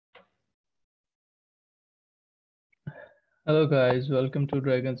Hello guys, welcome to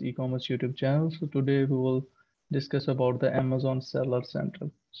Dragon's e-commerce YouTube channel. So today we will discuss about the Amazon Seller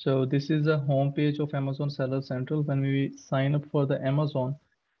Central. So this is a home page of Amazon Seller Central when we sign up for the Amazon,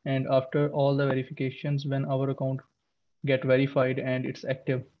 and after all the verifications, when our account get verified and it's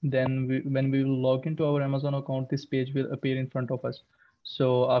active, then when we will log into our Amazon account, this page will appear in front of us.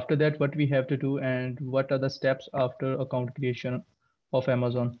 So after that, what we have to do and what are the steps after account creation of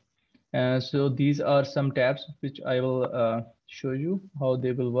Amazon. So these are some tabs which I will show you how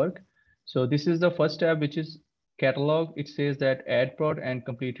they will work. So this is the first tab, which is catalog. It says that add prod and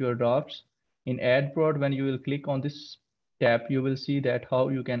complete your drafts. In add prod, when you will click on this tab, you will see that how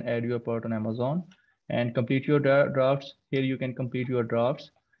you can add your prod on Amazon and complete your drafts. Here you can complete your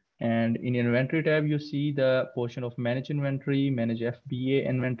drafts. And in inventory tab, you see the portion of manage inventory, manage FBA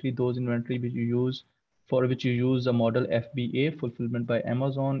inventory, those inventory which you use for which you use the model FBA, fulfillment by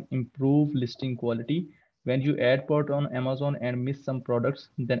Amazon, improve listing quality. When you add port on Amazon and miss some products,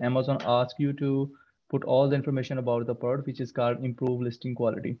 then Amazon asks you to put all the information about the product, which is called improve listing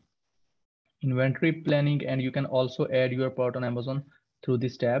quality. Inventory planning, and you can also add your part on Amazon through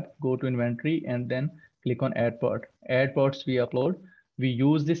this tab. Go to inventory and then click on add part. Add parts we upload. We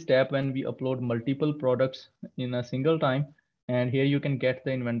use this tab when we upload multiple products in a single time, and here you can get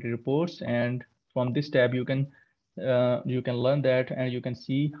the inventory reports, and from this tab you can learn that and you can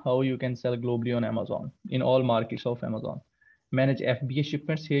see how you can sell globally on Amazon in all markets of Amazon. Manage FBA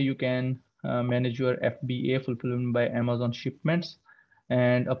shipments. Here you can manage your FBA, fulfillment by Amazon shipments,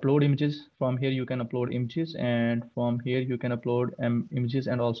 and upload images. From here you can upload images, and from here you can upload images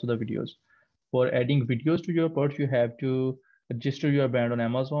and also the videos. For adding videos to your purse, you have to register your brand on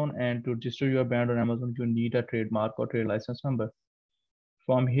Amazon, and to register your brand on Amazon you need a trademark or trade license number.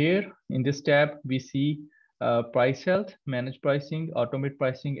 From here in this tab we see price health, manage pricing, automate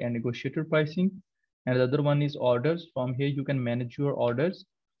pricing, and negotiated pricing. And the other one is orders. From here you can manage your orders.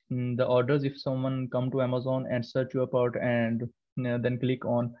 The orders, if someone come to Amazon and search your product and then click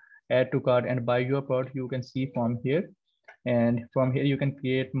on add to cart and buy your product, you can see from here. And from here you can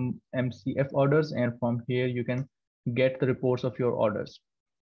create MCF orders, and from here you can get the reports of your orders.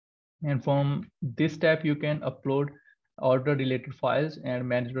 And from this tab you can upload order related files and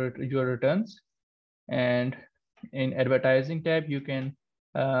manage your returns. And in advertising tab you can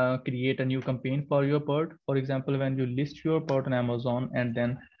create a new campaign for your pod. For example, when you list your pod on Amazon, and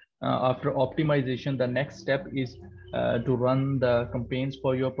then after optimization, the next step is to run the campaigns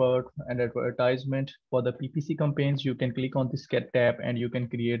for your pod and advertisement. For the PPC campaigns, you can click on this get tab and you can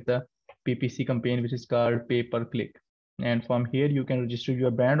create the PPC campaign, which is called pay per click. And from here you can register your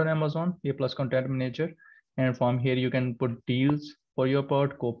brand on Amazon, A plus content manager, and from here you can put deals for your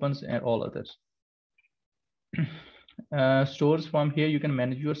pod, coupons, and all others. Stores. From here you can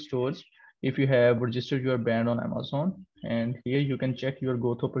manage your stores if you have registered your brand on Amazon, and here you can check your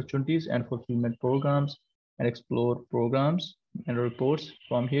growth opportunities and fulfillment programs and explore programs and reports.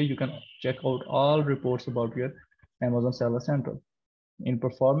 From here you can check out all reports about your Amazon Seller Central. In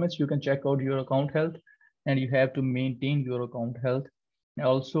performance, you can check out your account health, and you have to maintain your account health.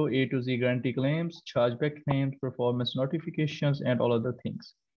 Also A to Z guarantee claims, chargeback claims, performance notifications, and all other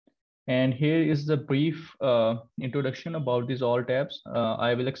things. And here is the brief introduction about these all tabs.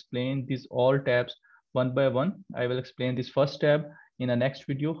 I will explain these all tabs one by one. I will explain this first tab in the next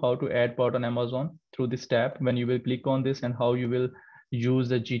video, how to add part on Amazon through this tab when you will click on this, and how you will use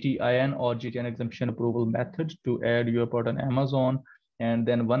the GTIN or GTN exemption approval method to add your part on Amazon. And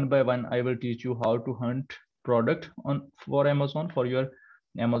then one by one, I will teach you how to hunt product on for Amazon for your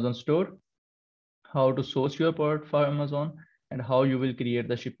Amazon store, how to source your product for Amazon, and how you will create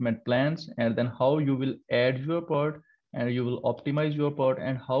the shipment plans, and then how you will add your product and you will optimize your product,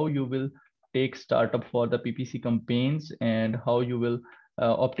 and how you will take startup for the PPC campaigns, and how you will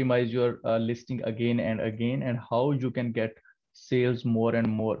optimize your listing again and again, and how you can get sales more and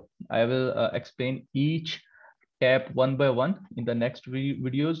more. I will explain each tab one by one in the next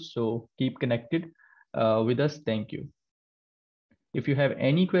videos. So keep connected with us. Thank you. If you have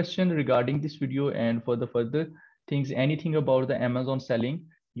any question regarding this video and for the further things, anything about the Amazon selling,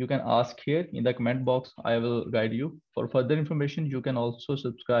 you can ask here in the comment box. I will guide you. For further information, you can also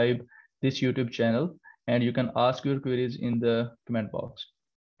subscribe this YouTube channel, and you can ask your queries in the comment box.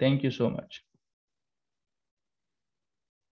 Thank you so much.